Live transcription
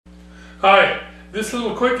Hi, this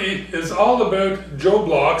little quickie is all about Joe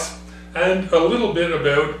blocks and a little bit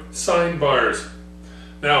about sine bars.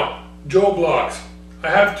 Now, Joe blocks.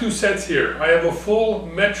 I have two sets here. I have a full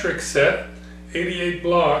metric set, 88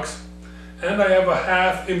 blocks, and I have a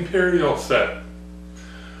half imperial set.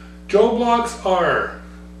 Joe blocks are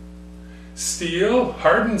steel,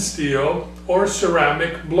 hardened steel, or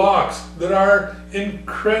ceramic blocks that are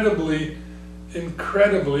incredibly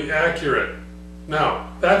accurate. Now,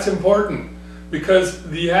 that's important because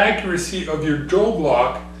the accuracy of your Joe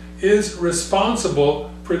block is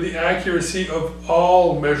responsible for the accuracy of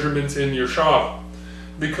all measurements in your shop.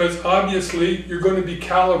 Because obviously you're going to be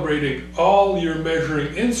calibrating all your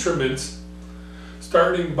measuring instruments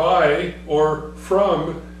starting by or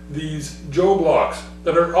from these Joe blocks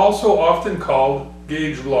that are also often called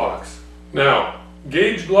gauge blocks. Now,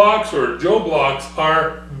 gauge blocks or Joe blocks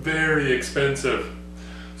are very expensive.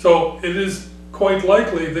 So it is quite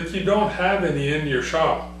likely that you don't have any in your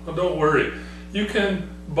shop. Well, don't worry. You can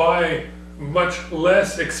buy much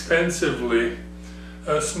less expensively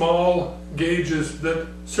small gauges that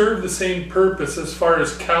serve the same purpose as far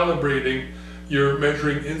as calibrating your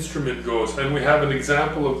measuring instrument goes. And we have an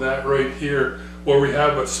example of that right here, where we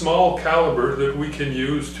have a small caliber that we can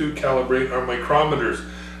use to calibrate our micrometers,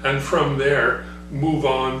 and from there move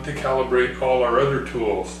on to calibrate all our other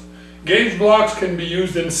tools. Gauge blocks can be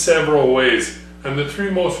used in several ways, and the three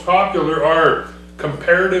most popular are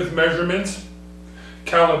comparative measurements,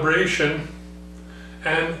 calibration,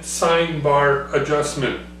 and sine bar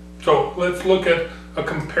adjustment. So let's look at a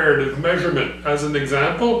comparative measurement. As an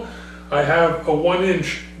example, I have a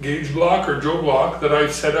 1-inch gauge block or Joe block that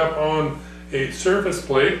I've set up on a surface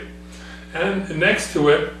plate, and next to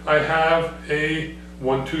it I have a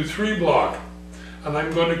 1, 2, 3 block, and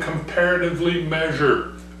I'm going to comparatively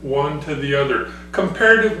measure one to the other.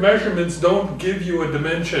 Comparative measurements don't give you a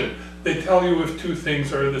dimension. They tell you if two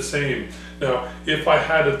things are the same. Now, if I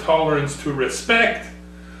had a tolerance to respect,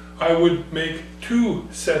 I would make two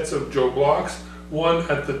sets of Joe blocks, one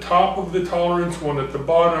at the top of the tolerance, one at the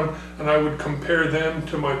bottom, and I would compare them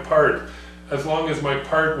to my part. As long as my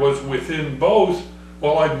part was within both,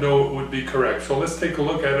 well, I'd know it would be correct. So let's take a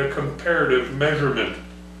look at a comparative measurement.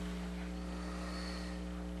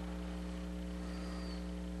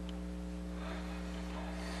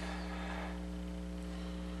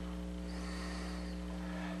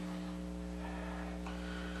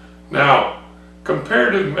 Now,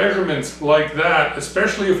 comparative measurements like that,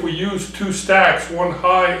 especially if we use two stacks, one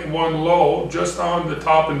high, one low, just on the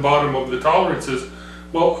top and bottom of the tolerances,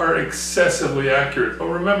 well, are excessively accurate. But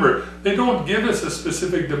remember, they don't give us a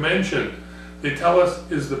specific dimension. They tell us,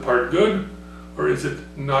 is the part good or is it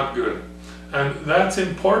not good? And that's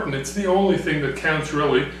important. It's the only thing that counts,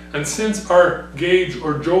 really. And since our gauge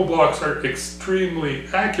or Joe blocks are extremely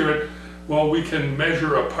accurate, well, we can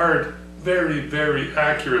measure a part very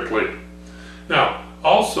accurately. Now,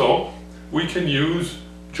 also, we can use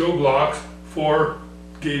Joe blocks for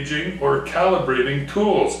gauging or calibrating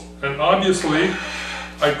tools. And obviously,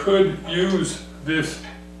 I could use this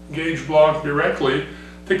gauge block directly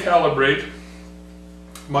to calibrate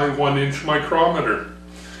my 1-inch micrometer.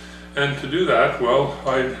 And to do that, well,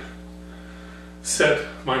 I'd set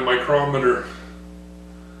my micrometer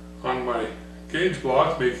on my gauge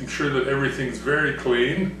block, making sure that everything's very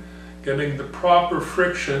clean, getting the proper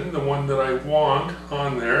friction, the one that I want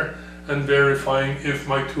on there, and verifying if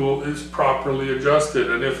my tool is properly adjusted.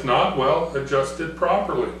 And if not, well, adjust it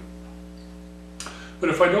properly. But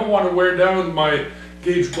if I don't want to wear down my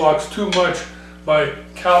gauge blocks too much by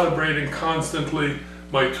calibrating constantly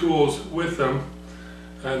my tools with them,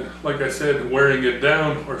 and like I said, wearing it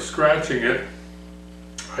down or scratching it,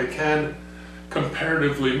 I can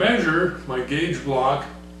comparatively measure my gauge block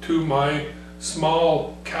to my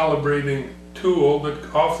small calibrating tool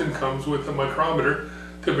that often comes with a micrometer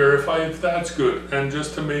to verify if that's good and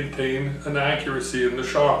just to maintain an accuracy in the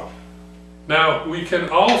shop. Now, we can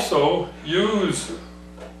also use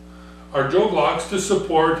our Joe blocks to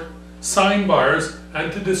support sine bars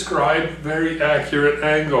and to describe very accurate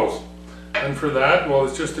angles. And for that, well,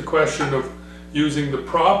 it's just a question of using the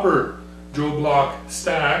proper Joe block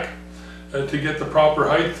stack to get the proper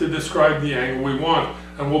height to describe the angle we want.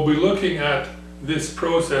 And we'll be looking at this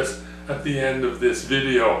process at the end of this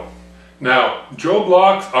video. Now, Joe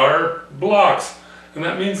blocks are blocks, and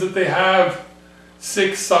that means that they have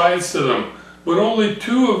 6 sides to them, but only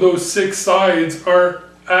 2 of those 6 sides are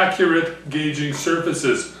accurate gauging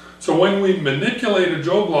surfaces. So when we manipulate a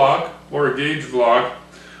Joe block or a gauge block,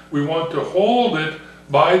 we want to hold it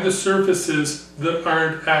by the surfaces that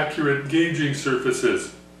aren't accurate gauging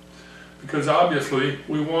surfaces. because obviously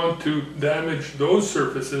we want to damage those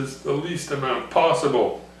surfaces the least amount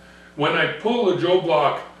possible. When I pull a Joe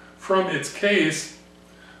block from its case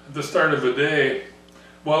at the start of the day,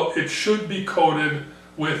 well, it should be coated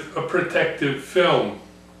with a protective film.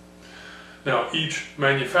 Now, each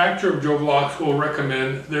manufacturer of Joe blocks will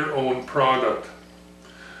recommend their own product.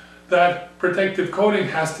 That protective coating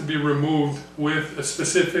has to be removed with a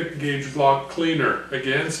specific gauge block cleaner,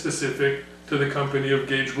 again specific to the company of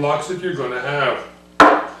gauge blocks that you're going to have.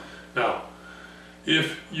 Now,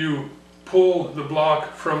 if you pull the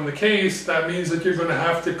block from the case, that means that you're going to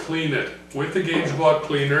have to clean it with the gauge block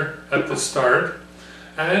cleaner at the start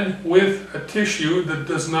and with a tissue that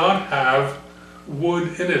does not have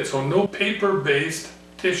wood in it, so no paper-based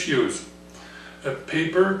tissues. A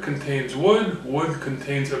paper contains wood, wood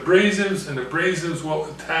contains abrasives, and abrasives will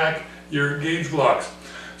attack your gauge blocks.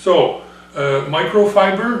 So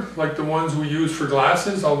microfiber, like the ones we use for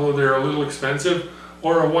glasses, although they're a little expensive,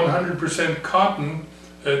 or a 100% cotton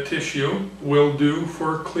tissue will do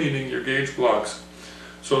for cleaning your gauge blocks.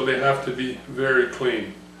 So they have to be very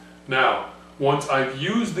clean. Now, once I've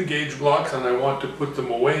used the gauge blocks and I want to put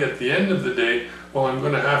them away at the end of the day, well, I'm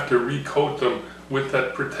going to have to recoat them with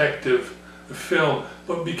that protective film.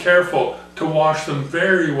 But be careful to wash them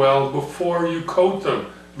very well before you coat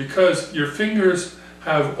them, because your fingers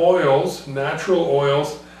have oils, natural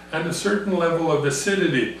oils, and a certain level of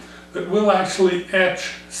acidity that will actually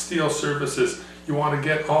etch steel surfaces. You want to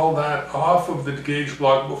get all that off of the gauge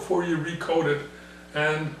block before you recoat it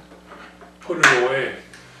and put it away.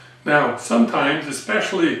 Now, sometimes,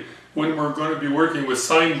 especially when we're going to be working with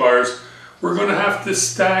sine bars, we're going to have to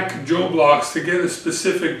stack Joe blocks to get a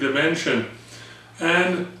specific dimension.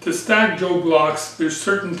 And to stack Joe blocks, there's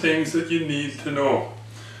certain things that you need to know.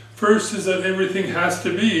 First is that everything has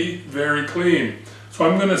to be very clean. So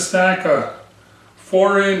I'm going to stack a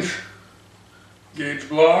 4-inch gauge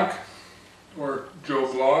block or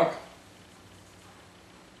Joe block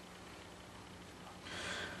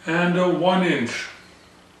and a 1-inch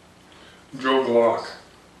Joe block.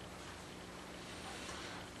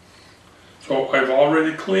 So I've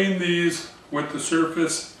already cleaned these with the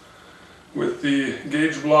surface with the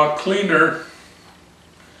gauge block cleaner,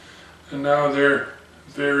 and now they're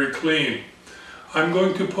very clean. I'm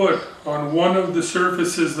going to put on one of the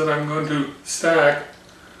surfaces that I'm going to stack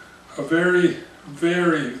a very,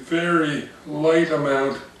 very, very light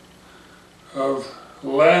amount of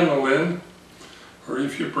lanolin, or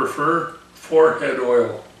if you prefer, forehead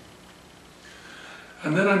oil.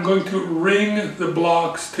 And then I'm going to ring the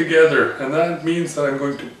blocks together, and that means that I'm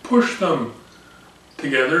going to push them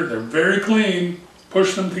together. They're very clean.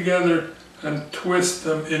 Push them together and twist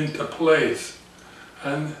them into place.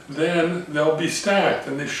 And then they'll be stacked,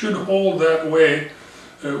 and they should hold that way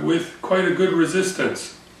with quite a good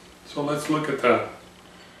resistance. So let's look at that.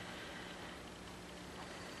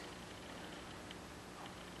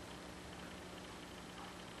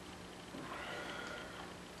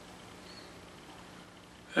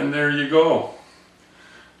 And there you go.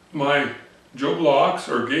 My Joe blocks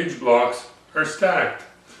or gauge blocks are stacked.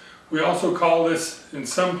 We also call this in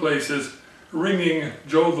some places ringing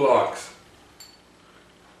Joe blocks.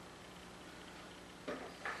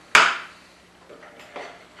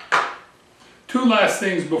 Two last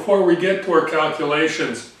things before we get to our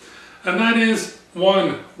calculations, and that is,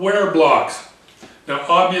 one, wear blocks. Now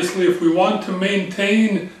obviously, if we want to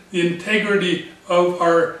maintain the integrity of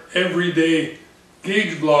our everyday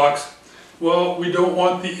gauge blocks, well, we don't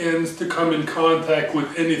want the ends to come in contact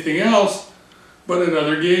with anything else but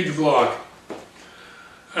another gauge block.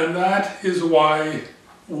 And that is why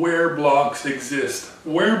wear blocks exist.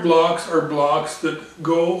 Wear blocks are blocks that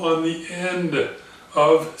go on the end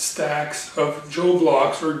of stacks of Joe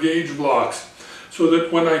blocks or gauge blocks, so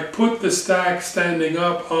that when I put the stack standing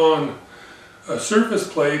up on a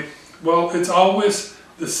surface plate, well, it's always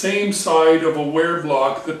the same side of a wear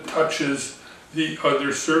block that touches the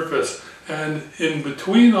other surface, and in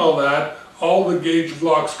between all that, all the gauge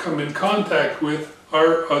blocks come in contact with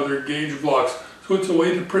our other gauge blocks. So it's a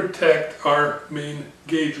way to protect our main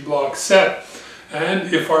gauge block set.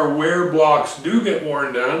 And if our wear blocks do get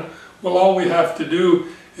worn down, well, all we have to do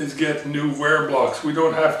is get new wear blocks. We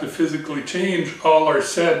don't have to physically change all our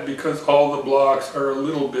set because all the blocks are a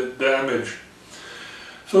little bit damaged.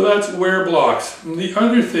 So that's wear blocks. And the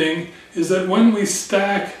other thing is that when we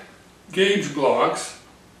stack gauge blocks,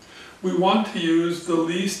 we want to use the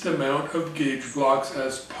least amount of gauge blocks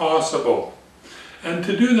as possible. And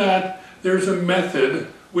to do that, there's a method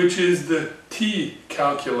which is the T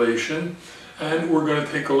calculation, And we're going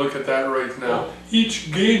to take a look at that right now.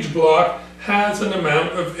 Each gauge block has an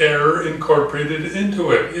amount of error incorporated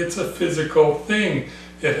into it. It's a physical thing.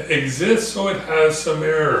 It exists, so it has some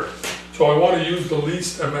error. So I want to use the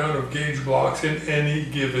least amount of gauge blocks in any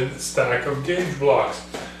given stack of gauge blocks.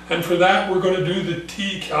 And for that, we're going to do the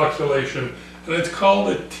T calculation. And it's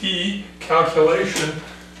called a T calculation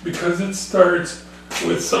because it starts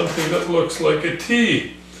with something that looks like a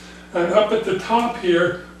T. And up at the top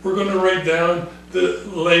here, we're going to write down the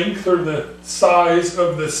length or the size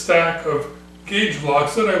of the stack of gauge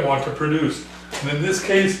blocks that I want to produce. And in this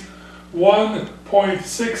case,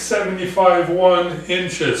 1.6751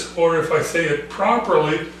 inches, or if I say it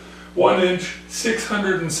properly, 1 inch,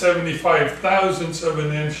 675 thousandths of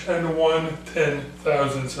an inch, and 1/10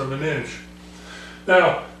 thousandths of an inch.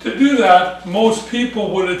 Now, to do that, most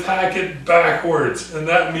people would attack it backwards, and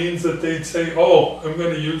that means that they'd say, oh, I'm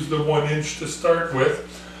going to use the 1 inch to start with.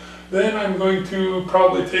 Then I'm going to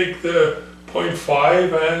probably take the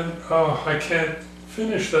 0.5 and I can't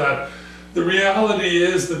finish that. The reality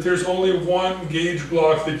is that there's only one gauge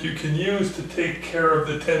block that you can use to take care of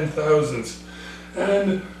the 10 thousandths,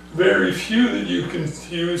 and very few that you can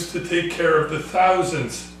use to take care of the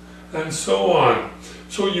thousandths, and so on.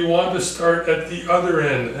 So you want to start at the other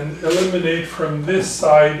end and eliminate from this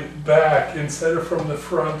side back instead of from the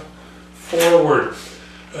front forward.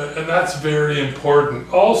 And that's very important.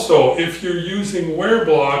 Also, if you're using wear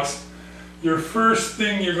blocks, your first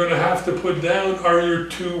thing you're going to have to put down are your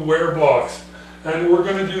two wear blocks. And we're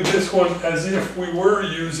going to do this one as if we were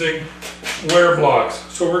using wear blocks.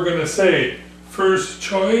 So we're going to say first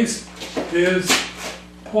choice is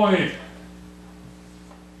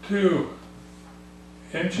 0.2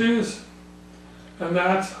 inches. And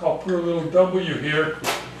that's, I'll put a little W here,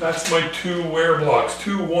 that's my two wear blocks,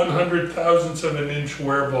 two 100 thousandths of an inch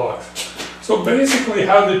wear blocks. So basically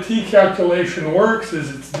how the T calculation works is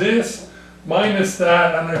it's this minus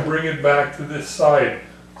that, and I bring it back to this side.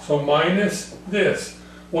 So minus this,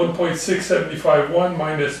 1.6751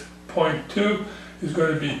 minus 0.2 is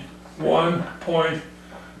going to be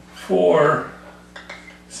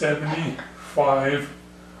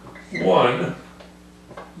 1.4751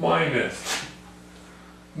 minus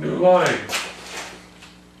new line.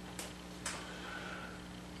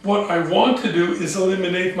 What I want to do is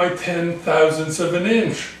eliminate my 10 thousandths of an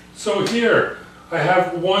inch. So here, I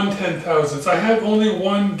have 1/10 thousandths. I have only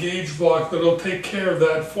one gauge block that'll take care of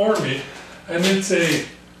that for me, and it's a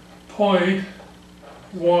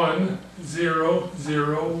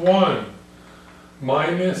 0.1001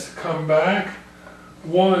 minus, come back,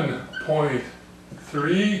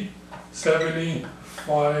 1.3750.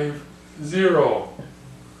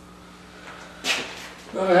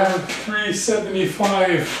 Now I have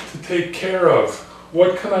 375 to take care of.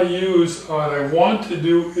 What can I use? What I want to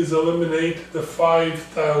do is eliminate the 5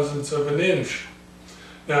 thousandths of an inch.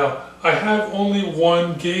 Now, I have only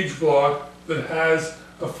one gauge block that has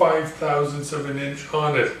a 5 thousandths of an inch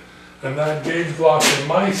on it. And that gauge block in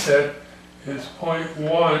my set is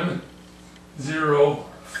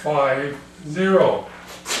 0.1050.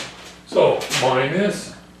 So,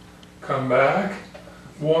 minus, come back,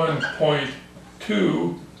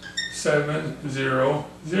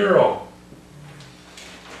 1.2700.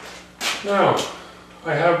 Now,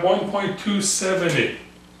 I have 1.270.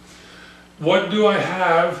 What do I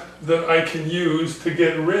have that I can use to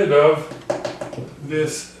get rid of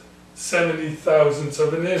this 70 thousandths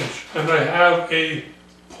of an inch? And I have a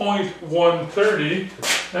 0.130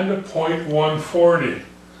 and a 0.140.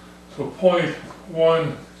 So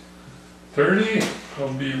 0.130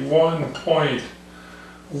 will be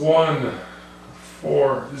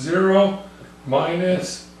 1.140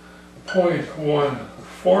 minus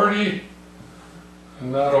 0.140.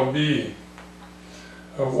 And that'll be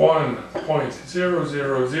a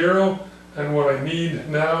 1.000, and what I need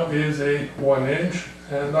now is a 1 inch,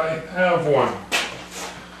 and I have one.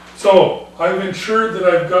 So I've ensured that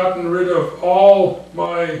I've gotten rid of all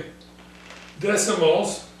my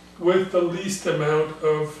decimals with the least amount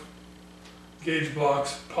of gauge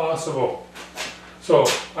blocks possible. So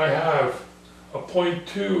I have a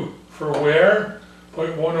 0.2 for wear,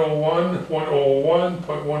 0.101, 0.101,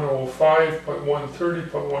 0.105, 0.130,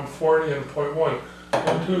 0.140, and 0.1.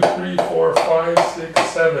 1, 2, 3, 4, 5, 6,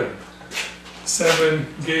 7. 7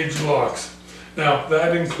 gauge blocks. Now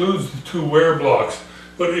that includes the two wear blocks.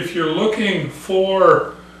 But if you're looking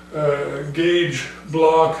for gauge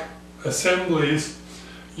block assemblies,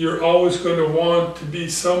 you're always going to want to be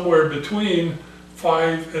somewhere between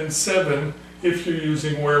 5 and 7 if you're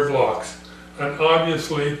using wear blocks. And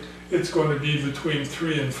obviously it's going to be between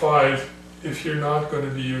 3 and 5 if you're not going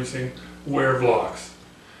to be using wear blocks.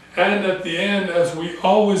 And at the end, as we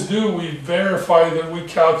always do, we verify that we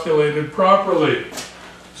calculated properly.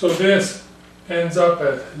 So this ends up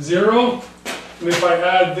at 0. And if I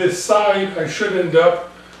add this side, I should end up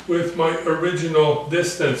with my original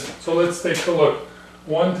distance. So let's take a look.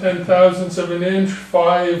 1/10,000th of an inch,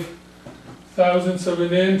 5/1000th of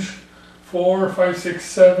an inch, 4, 5, 6,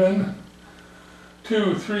 7,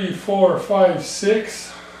 2, 3, 4, 5,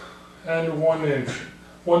 6, and 1 inch.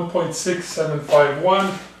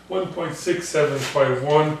 1.6751,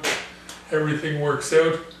 1.6751. Everything works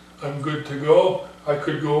out. I'm good to go. I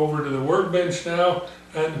could go over to the workbench now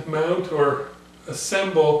and mount or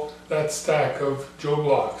assemble that stack of Joe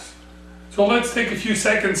blocks. So let's take a few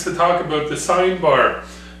seconds to talk about the sine bar.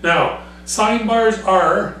 Now, sine bars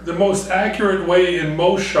are the most accurate way in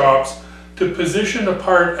most shops to position a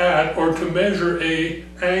part at or to measure a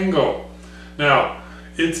angle. Now,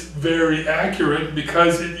 it's very accurate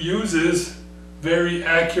because it uses very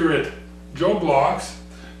accurate Joe blocks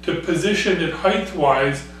to position it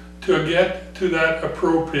height-wise to get to that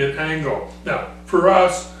appropriate angle. Now, for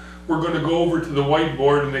us, we're going to go over to the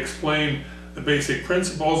whiteboard and explain the basic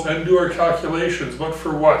principles and do our calculations. But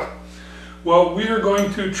for what? Well, we are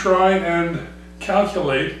going to try and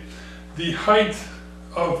calculate the height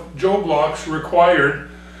of Joe blocks required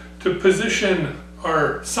to position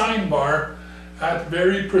our sine bar at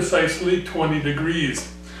very precisely 20 degrees.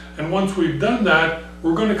 And once we've done that,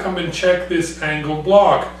 we're going to come and check this angle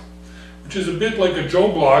block, which is a bit like a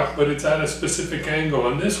Joe block, but it's at a specific angle.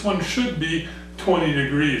 And this one should be 20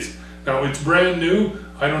 degrees. Now, it's brand new.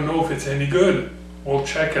 I don't know if it's any good. We'll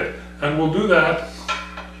check it. And we'll do that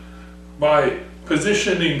by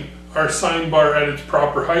positioning our sine bar at its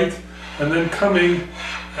proper height and then coming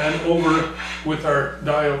and over with our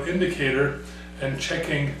dial indicator and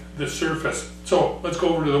checking the surface. So let's go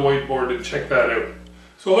over to the whiteboard and check that out.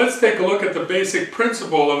 So let's take a look at the basic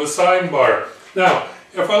principle of a sine bar. Now,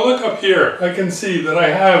 if I look up here, I can see that I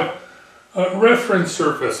have a reference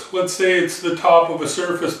surface. Let's say it's the top of a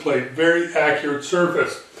surface plate, very accurate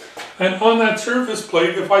surface. And on that surface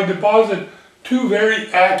plate, if I deposit two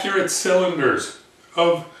very accurate cylinders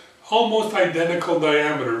of almost identical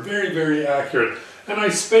diameter, very, very accurate, and I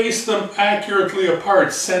space them accurately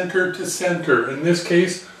apart, center to center, in this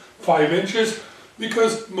case 5 inches,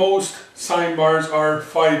 because most sine bars are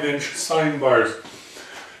 5-inch sine bars.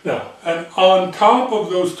 Now, and on top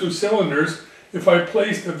of those two cylinders, if I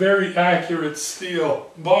placed a very accurate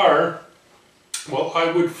steel bar, well,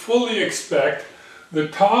 I would fully expect the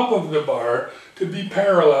top of the bar to be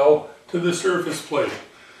parallel to the surface plate.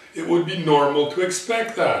 It would be normal to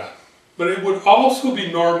expect that. But it would also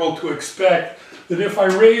be normal to expect that if I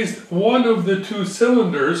raised one of the two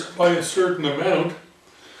cylinders by a certain amount,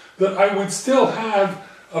 that I would still have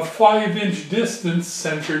a 5-inch distance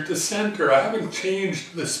center to center. I haven't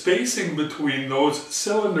changed the spacing between those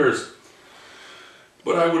cylinders.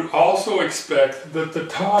 But I would also expect that the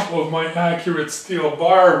top of my accurate steel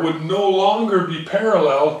bar would no longer be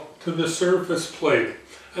parallel to the surface plate.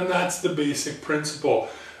 And that's the basic principle.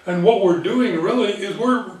 And what we're doing really is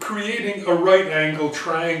we're creating a right angle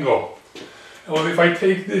triangle. Well, if I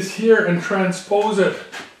take this here and transpose it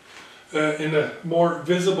in a more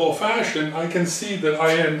visible fashion, I can see that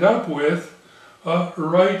I end up with a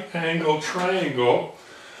right angle triangle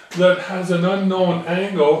that has an unknown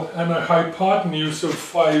angle and a hypotenuse of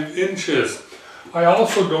 5 inches. I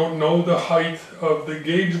also don't know the height of the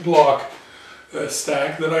gauge block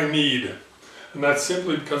stack that I need. And that's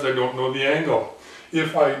simply because I don't know the angle.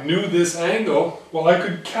 If I knew this angle, well, I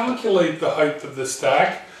could calculate the height of the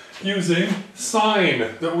stack using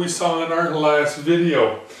sine that we saw in our last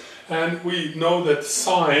video. And we know that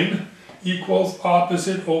sine equals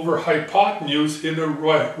opposite over hypotenuse in a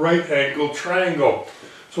right angle triangle.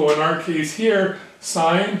 So in our case here,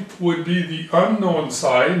 sine would be the unknown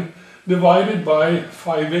side divided by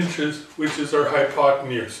 5 inches, which is our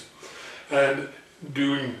hypotenuse. And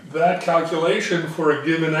doing that calculation for a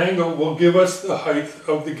given angle will give us the height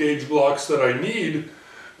of the gauge blocks that I need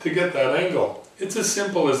to get that angle. It's as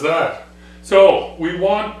simple as that. So we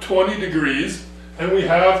want 20 degrees and we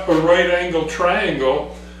have a right angle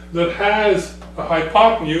triangle that has a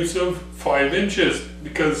hypotenuse of 5 inches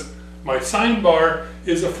because my sine bar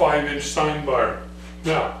is a 5-inch sine bar.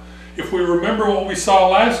 Now, if we remember what we saw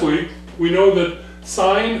last week, we know that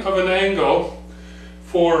sine of an angle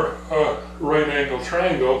for a right angle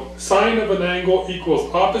triangle, sine of an angle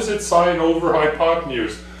equals opposite side over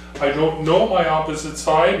hypotenuse. I don't know my opposite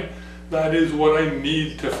side. That is what I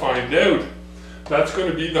need to find out. That's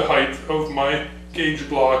going to be the height of my gauge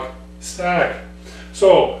block stack.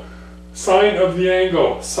 So, sine of the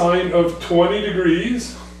angle, sine of 20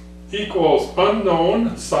 degrees equals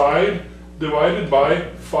unknown side divided by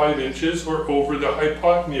 5 inches or over the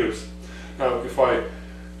hypotenuse. Now if I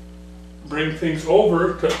bring things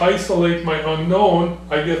over to isolate my unknown,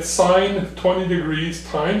 I get sine 20 degrees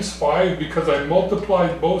times 5 because I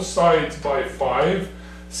multiplied both sides by 5,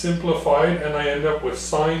 simplified, and I end up with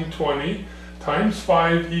sine 20 times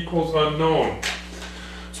 5 equals unknown.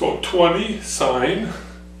 So 20 sine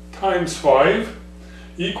times 5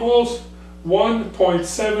 equals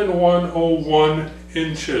 1.7101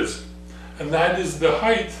 inches. And that is the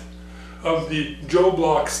height of the Joe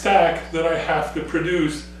block stack that I have to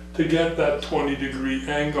produce to get that 20-degree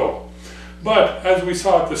angle. But as we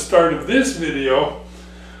saw at the start of this video,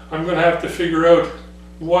 I'm going to have to figure out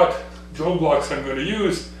what Joe blocks I'm going to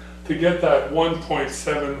use to get that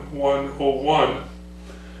 1.7101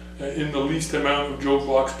 in the least amount of Joe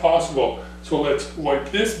blocks possible. So let's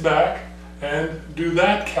wipe this back and do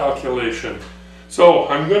that calculation. So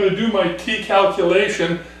I'm going to do my T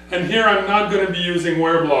calculation, and here I'm not going to be using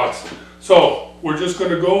wear blocks. So we're just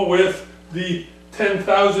going to go with the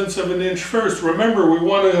 10,000ths of an inch first. Remember, we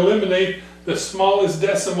want to eliminate the smallest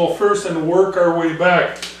decimal first and work our way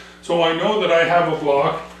back. So I know that I have a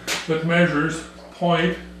block that measures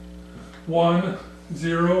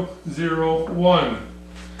 0.1001.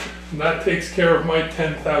 And that takes care of my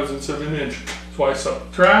 10,000ths of an inch. So I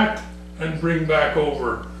subtract and bring back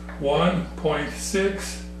over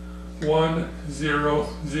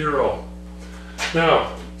 1.6100.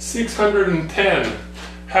 Now 610,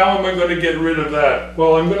 how am I going to get rid of that?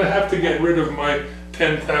 Well, I'm going to have to get rid of my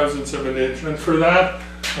 10,000ths of an inch, and for that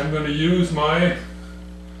I'm going to use my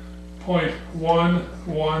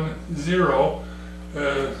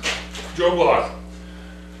 0.110 Joe block.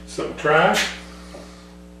 Subtract,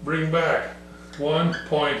 bring back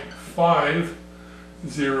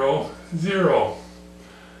 1.500,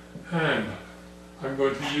 and I'm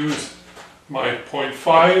going to use my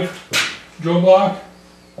 0.5 Joe block.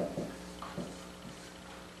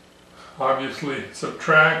 Obviously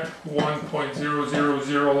subtract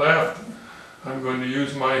 1.000 left. I'm going to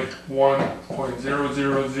use my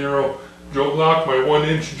 1.000 Joe block, my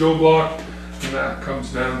 1-inch Joe block, and that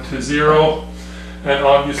comes down to 0. And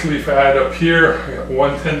obviously if I add up here, I got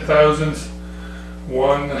 1/10,000th,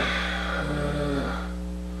 1,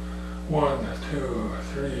 2,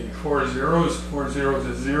 3, 4 zeros, 4 zeros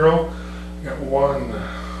is 0. I got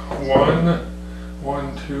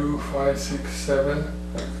 1, 2, 5, 6, 7,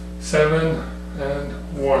 7, and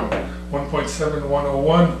 1.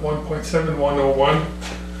 1.7101, 1.7101.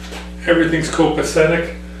 Everything's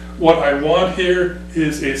copacetic. What I want here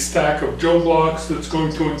is a stack of Joe blocks that's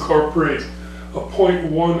going to incorporate a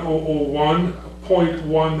 0.1001, a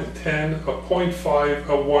 0.110, a 0.5,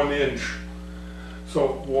 a 1 inch.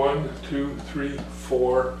 So 1, 2, 3,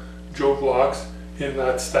 4 Joe blocks in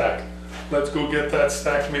that stack. Let's go get that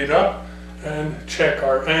stack made up and check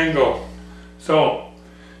our angle. So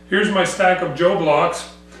here's my stack of Joe blocks.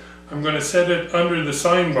 I'm going to set it under the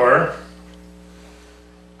sine bar.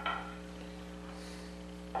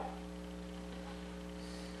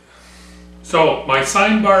 So my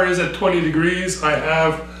sine bar is at 20 degrees. I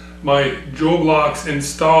have my Joe blocks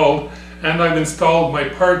installed, and I've installed my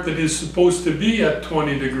part that is supposed to be at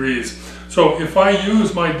 20 degrees. So if I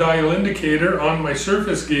use my dial indicator on my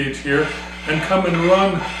surface gauge here and come and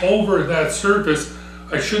run over that surface,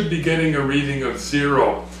 I should be getting a reading of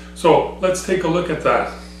 0. So let's take a look at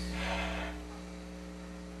that.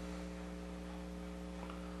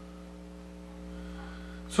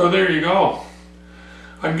 So there you go.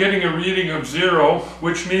 I'm getting a reading of 0,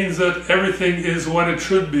 which means that everything is what it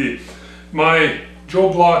should be. My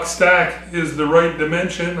Joe block stack is the right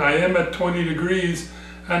dimension. I am at 20 degrees,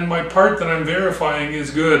 and my part that I'm verifying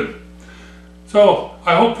is good. So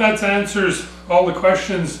I hope that answers all the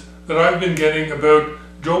questions that I've been getting about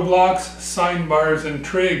Joe blocks, sine bars, and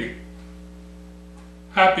trig.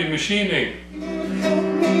 Happy machining!